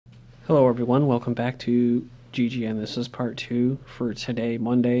Hello everyone, welcome back to GGN. This is part 2 for today,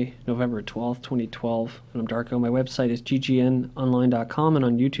 Monday, November 12th, 2012. And I'm Darko. My website is ggnonline.com, and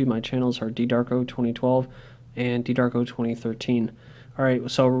on YouTube my channels are ddarko2012 and ddarko2013. Alright,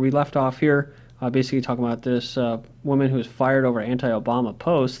 so we left off here, basically talking about this woman who was fired over anti-Obama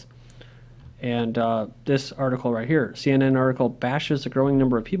post. And this article right here, CNN article bashes the growing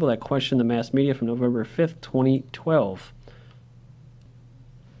number of people that question the mass media from November 5th, 2012.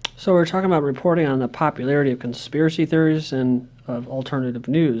 So we're talking about reporting on the popularity of conspiracy theories and of alternative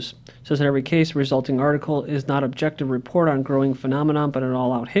news. It says in every case, the resulting article is not objective report on growing phenomenon, but an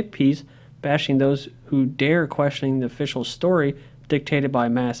all-out hit piece bashing those who dare questioning the official story dictated by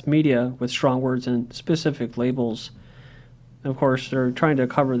mass media with strong words and specific labels. And of course, they're trying to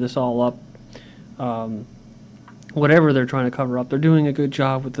cover this all up. Whatever they're trying to cover up, they're doing a good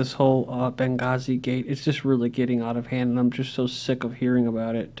job with this whole Benghazi gate. It's just really getting out of hand, and I'm just so sick of hearing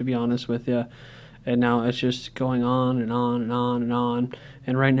about it, to be honest with you. And now it's just going on and on and on and on.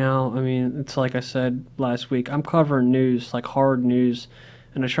 And right now, I mean, it's like I said last week, I'm covering news, like hard news,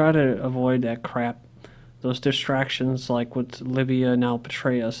 and I try to avoid that crap, those distractions like with Libya now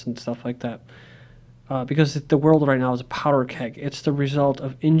betray us and stuff like that. Because the world right now is a powder keg. It's the result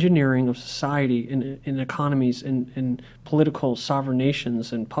of engineering of society in economies, in political sovereign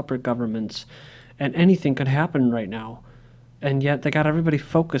nations, and puppet governments. And anything could happen right now. And yet they got everybody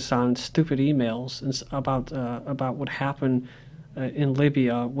focused on stupid emails about what happened in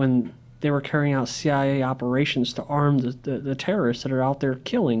Libya when they were carrying out CIA operations to arm the terrorists that are out there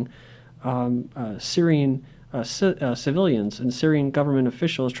killing Syrian civilians and Syrian government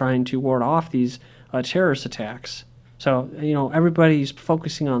officials trying to ward off these terrorist attacks. So, you know, everybody's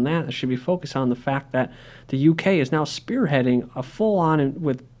focusing on that. They should be focused on the fact that the UK is now spearheading a full-on,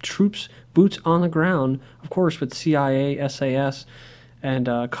 with troops, boots on the ground, of course, with CIA, SAS, and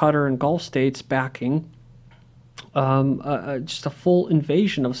Qatar and Gulf states backing, just a full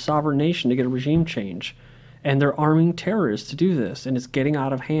invasion of a sovereign nation to get a regime change. And they're arming terrorists to do this, and it's getting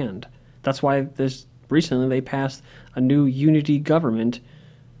out of hand. That's why recently they passed a new unity government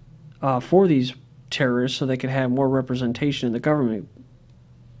for these terrorists, so they could have more representation in the government,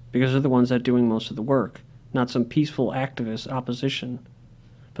 because they're the ones that are doing most of the work, not some peaceful activist opposition.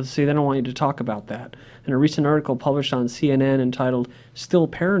 But see, they don't want you to talk about that. In a recent article published on CNN entitled "Still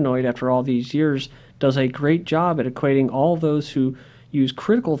Paranoid After All These Years" does a great job at equating all those who use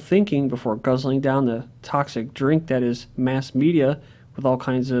critical thinking before guzzling down the toxic drink that is mass media with all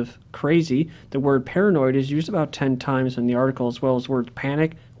kinds of crazy. The word paranoid is used about 10 times in the article, as well as words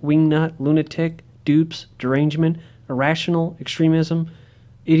panic, wingnut, lunatic, dupes, derangement, irrational, extremism,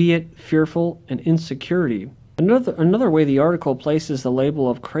 idiot, fearful, and insecurity. Another way the article places the label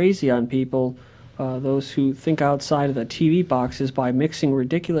of crazy on people, those who think outside of the TV box, is by mixing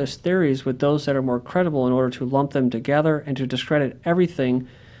ridiculous theories with those that are more credible in order to lump them together and to discredit everything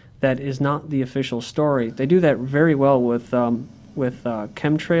that is not the official story. They do that very well with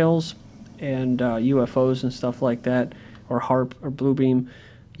chemtrails and UFOs and stuff like that, or HARP or Bluebeam.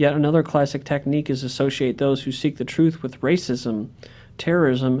 Yet another classic technique is associate those who seek the truth with racism,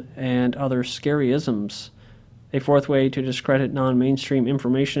 terrorism, and other scary-isms. A fourth way to discredit non-mainstream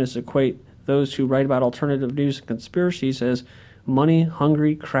information is to equate those who write about alternative news and conspiracies as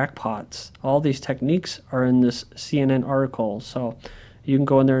money-hungry crackpots. All these techniques are in this CNN article, so you can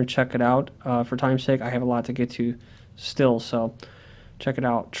go in there and check it out. For time's sake, I have a lot to get to still, so check it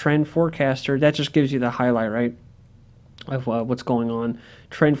out. Trend forecaster, that just gives you the highlight, right, of what's going on.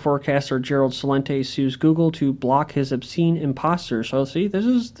 Trend forecaster Gerald Celente sues Google to block his obscene impostors. So see, this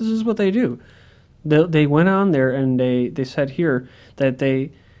is what they do. They went on there and they said here that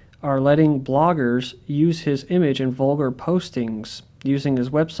they are letting bloggers use his image in vulgar postings, using his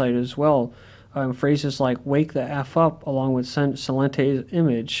website as well. Phrases like "wake the F up" along with Celente's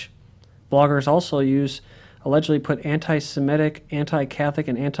image. Bloggers also allegedly put anti-Semitic, anti-Catholic,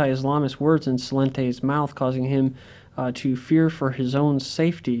 and anti-Islamist words in Celente's mouth, causing him to fear for his own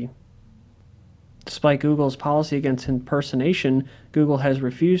safety. Despite Google's policy against impersonation, Google has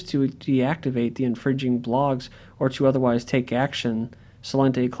refused to deactivate the infringing blogs or to otherwise take action.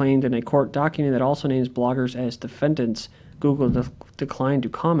 Celente claimed in a court document that also names bloggers as defendants. Google declined to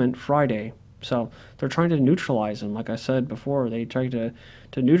comment Friday. So they're trying to neutralize them. Like I said before, they try to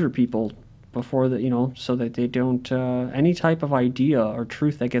neuter people before that, you know, so that they don't any type of idea or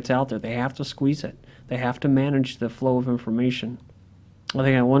truth that gets out there, they have to squeeze it. They have to manage the flow of information. I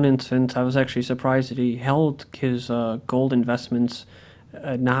think at one instance, I was actually surprised that he held his gold investments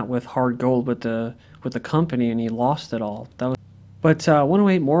not with hard gold, but with the company, and he lost it all. But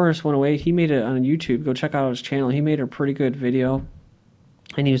 108 Morris 108, he made it on YouTube. Go check out his channel. He made a pretty good video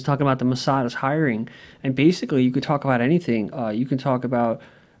and he was talking about the Mossad's hiring, and basically you could talk about anything. You can talk about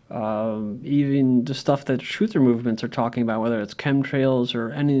even the stuff that truther movements are talking about, whether it's chemtrails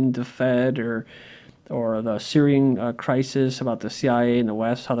or ending the Fed or the Syrian crisis, about the CIA in the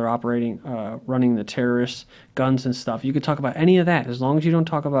West, how they're operating, running the terrorists, guns and stuff. You could talk about any of that as long as you don't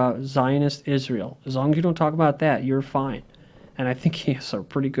talk about Zionist Israel. As long as you don't talk about that, you're fine. And I think he has a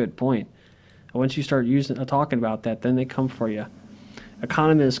pretty good point. Once you start talking about that, then they come for you.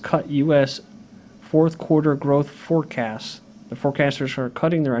 Economists cut U.S. fourth quarter growth forecasts. The forecasters are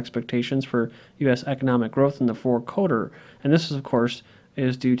cutting their expectations for U.S. economic growth in the fourth quarter. And this, is, of course,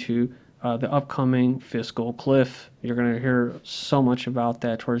 is due to the upcoming fiscal cliff. You're going to hear so much about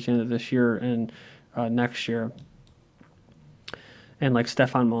that towards the end of this year and next year. And like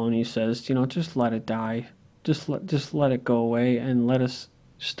Stefan Maloney says, just let it die. Just let it go away and let us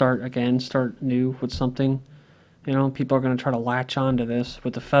start again, start new with something. People are going to try to latch on to this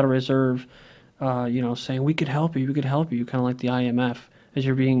with the Federal Reserve, saying, we could help you, kind of like the IMF, as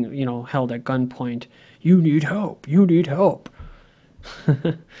you're being, held at gunpoint. You need help.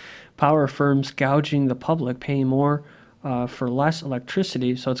 Power firms gouging the public, paying more for less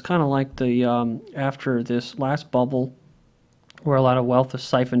electricity. So it's kind of like the after this last bubble where a lot of wealth is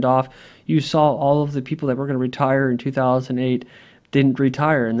siphoned off. You saw all of the people that were going to retire in 2008 didn't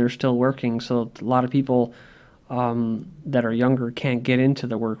retire, and they're still working. So a lot of people that are younger can't get into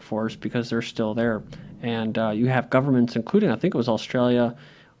the workforce because they're still there. And you have governments, including I think it was Australia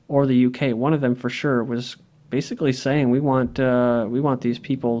or the UK. One of them for sure was basically saying we want these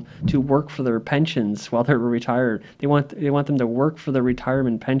people to work for their pensions while they're retired. They want them to work for their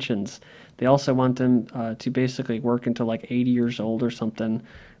retirement pensions. They also want them to basically work until like 80 years old or something.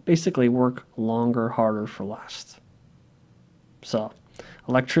 Basically work longer, harder for less. So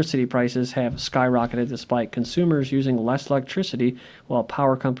electricity prices have skyrocketed despite consumers using less electricity, while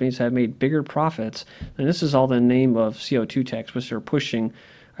power companies have made bigger profits. And this is all in the name of CO2 tax, which they're pushing.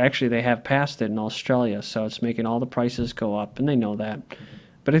 Actually, they have passed it in Australia, so it's making all the prices go up, and they know that.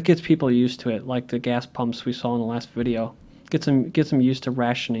 But it gets people used to it, like the gas pumps we saw in the last video. Gets them used to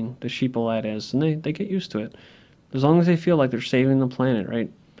rationing, the sheeple that is, and they get used to it. As long as they feel like they're saving the planet,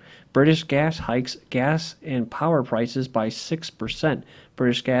 right? British Gas hikes gas and power prices by 6%.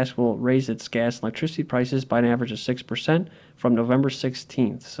 British Gas will raise its gas and electricity prices by an average of 6% from November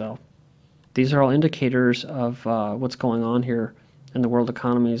 16th. So these are all indicators of what's going on here in the world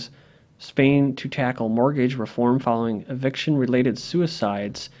economies. Spain to tackle mortgage reform following eviction-related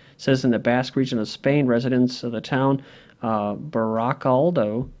suicides. It says in the Basque region of Spain, residents of the town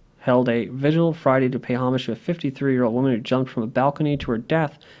Baracaldo held a vigil Friday to pay homage to a 53-year-old woman who jumped from a balcony to her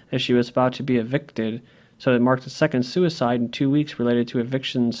death as she was about to be evicted. So it marked the second suicide in 2 weeks related to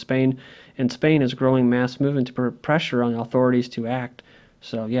eviction in Spain. In Spain is a growing mass movement to put pressure on authorities to act.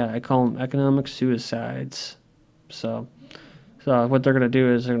 So yeah, I call them economic suicides. So what they're going to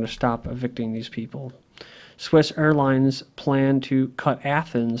do is they're going to stop evicting these people. Swiss Airlines plan to cut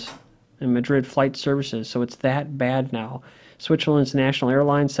Athens and Madrid flight services. So it's that bad now. Switzerland's national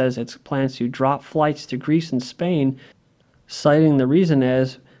airline says it plans to drop flights to Greece and Spain, citing the reason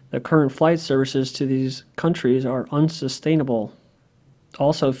as the current flight services to these countries are unsustainable.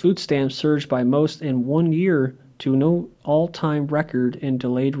 Also, Foodstamps surged by most in 1 year to no all-time record in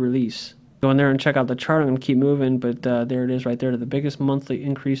delayed release. Go in there and check out the chart. I'm going to keep moving, but there it is right there. The biggest monthly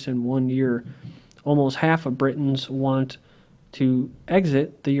increase in 1 year. Almost half of Britons want to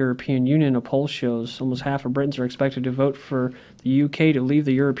exit the European Union. A poll shows almost half of Britons are expected to vote for the UK to leave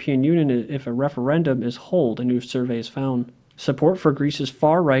the European Union if a referendum is held, a new survey has found. Support for Greece's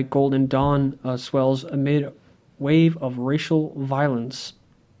far-right Golden Dawn swells amid wave of racial violence.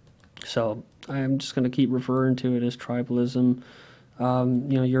 So I'm just going to keep referring to it as tribalism.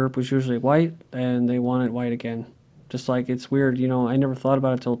 Europe was usually white, and they want it white again. Just like it's weird, I never thought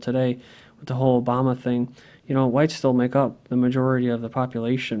about it till today with the whole Obama thing. Whites still make up the majority of the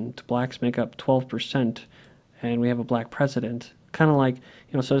population. The blacks make up 12%, and we have a black president. Kind of like,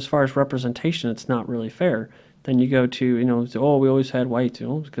 so as far as representation, it's not really fair. Then you go to, we always had white,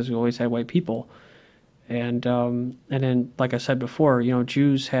 because we always had white people. And then, like I said before,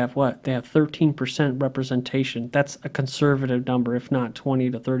 Jews have what? They have 13% representation. That's a conservative number, if not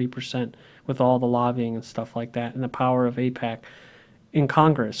 20 to 30%, with all the lobbying and stuff like that, and the power of AIPAC in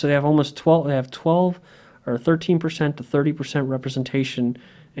Congress. So they have almost 12. They have 12 or 13% to 30% representation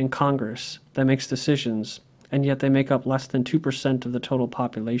in Congress that makes decisions, and yet they make up less than 2% of the total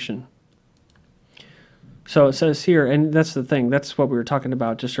population. So it says here, and that's the thing, that's what we were talking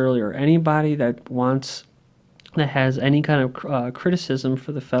about just earlier. Anybody that has any kind of criticism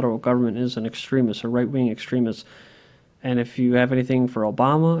for the federal government is an extremist, a right-wing extremist. And if you have anything for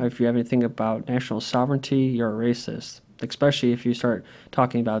Obama, if you have anything about national sovereignty, you're a racist, especially if you start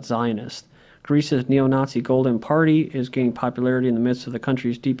talking about Zionists. Greece's neo-Nazi Golden Party is gaining popularity in the midst of the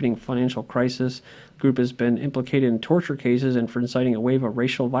country's deepening financial crisis. The group has been implicated in torture cases and for inciting a wave of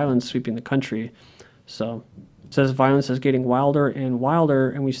racial violence sweeping the country. So it says violence is getting wilder and wilder,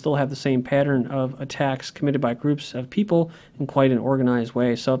 and we still have the same pattern of attacks committed by groups of people in quite an organized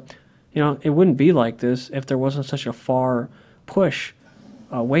way. So, you know, it wouldn't be like this if there wasn't such a far push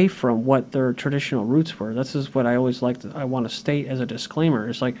away from what their traditional roots were. This is what I always I want to state as a disclaimer.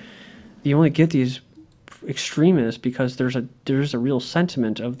 It's like, you only get these extremists because there's a real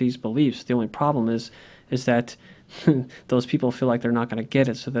sentiment of these beliefs. The only problem is that those people feel like they're not going to get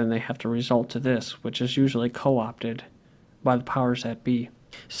it, so then they have to resort to this, which is usually co-opted by the powers that be.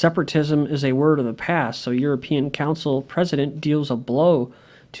 Separatism is a word of the past, so European Council President deals a blow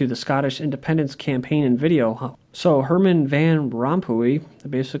to the Scottish independence campaign in video. So Herman Van Rompuy,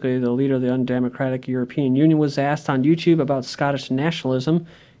 basically the leader of the undemocratic European Union, was asked on YouTube about Scottish nationalism.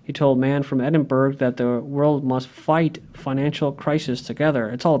 He told Man from Edinburgh that the world must fight financial crisis together.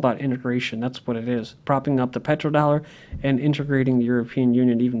 It's all about integration. That's what it is. Propping up the petrodollar and integrating the European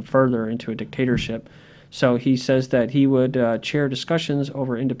Union even further into a dictatorship. So he says that he would chair discussions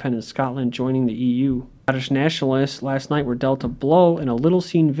over independent Scotland joining the EU. Scottish nationalists last night were dealt a blow in a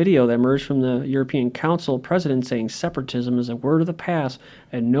little-seen video that emerged from the European Council president saying separatism is a word of the past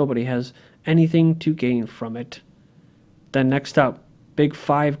and nobody has anything to gain from it. Then next up, Big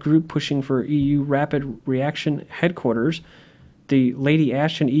Five group pushing for EU rapid reaction headquarters. The Lady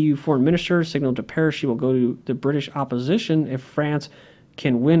Ashton, EU foreign minister, signaled to Paris she will go to the British opposition if France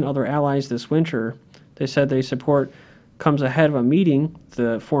can win other allies this winter. They said they support comes ahead of a meeting.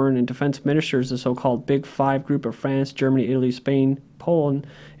 The foreign and defense ministers, the so-called Big Five group of France, Germany, Italy, Spain, Poland,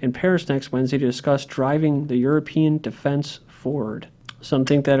 in Paris next Wednesday to discuss driving the European defense forward. Some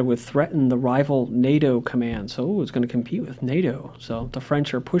think that it would threaten the rival NATO command. So it's going to compete with NATO. So the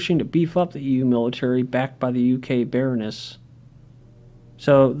French are pushing to beef up the EU military backed by the UK Baroness.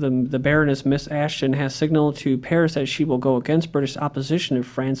 So the Baroness Miss Ashton has signaled to Paris that she will go against British opposition if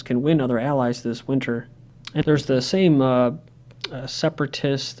France can win other allies this winter. And there's the same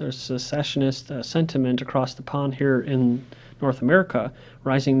separatist or secessionist sentiment across the pond here in North America.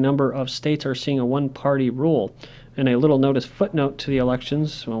 Rising number of states are seeing a one-party rule. In a little notice footnote to the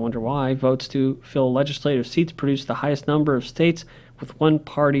elections, I wonder why, votes to fill legislative seats produced the highest number of states with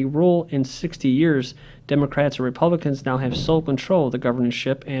one-party rule in 60 years. Democrats and Republicans now have sole control of the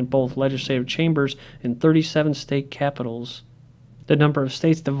governorship and both legislative chambers in 37 state capitals. The number of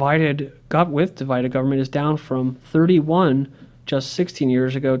states divided government is down from 31 just 16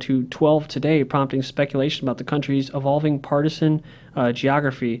 years ago to 12 today, prompting speculation about the country's evolving partisan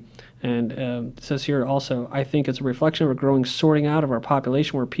geography. And it says here also, I think it's a reflection of a growing sorting out of our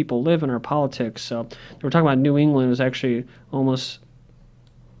population where people live and our politics. So we're talking about New England is actually almost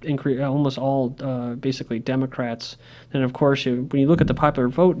all basically Democrats. And of course, when you look at the popular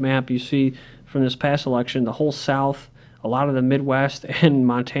vote map, you see from this past election, the whole South, a lot of the Midwest and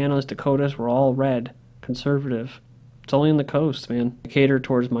Montana's, Dakotas were all red, conservative. It's only in the coast, man. Cater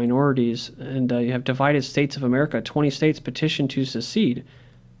towards minorities. And you have divided states of America. 20 states petitioned to secede.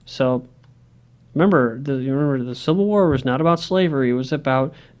 So remember the Civil War was not about slavery. It was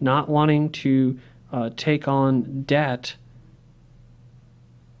about not wanting to take on debt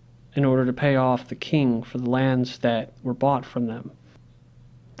in order to pay off the king for the lands that were bought from them.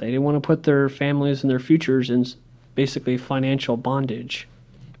 They didn't want to put their families and their futures in basically financial bondage.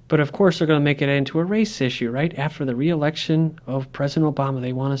 But of course they're going to make it into a race issue, right? After the re-election of President Obama,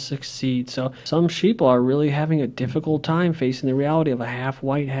 they want to succeed. So some sheeple are really having a difficult time facing the reality of a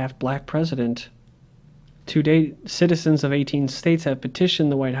half-white, half-black president. To date, citizens of 18 states have petitioned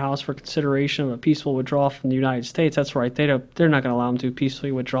the White House for consideration of a peaceful withdrawal from the United States. That's right. They're not going to allow them to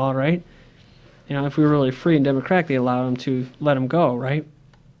peacefully withdraw, right? You know, if we were really free and democratic, they allow them to let them go, right?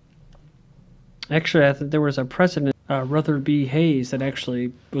 Actually, I think there was a president, Rutherford B. Hayes, that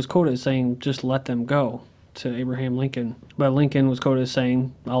actually was quoted as saying, just let them go, to Abraham Lincoln. But Lincoln was quoted as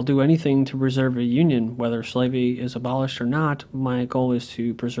saying, I'll do anything to preserve a union, whether slavery is abolished or not. My goal is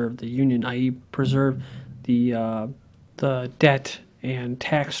to preserve the union, i.e. preserve the debt and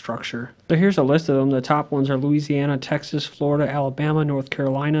tax structure. So here's a list of them. The top ones are Louisiana, Texas, Florida, Alabama, North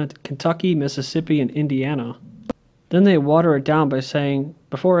Carolina, Kentucky, Mississippi, and Indiana. Then they water it down by saying,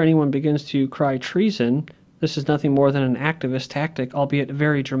 before anyone begins to cry treason, this is nothing more than an activist tactic, albeit a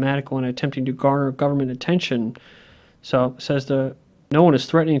very dramatic one, attempting to garner government attention. So it says no one is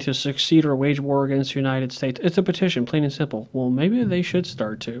threatening to succeed or wage war against the United States. It's a petition, plain and simple. Well, maybe they should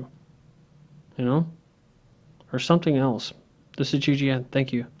start to, you know? or something else. This is GGN.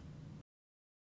 Thank you.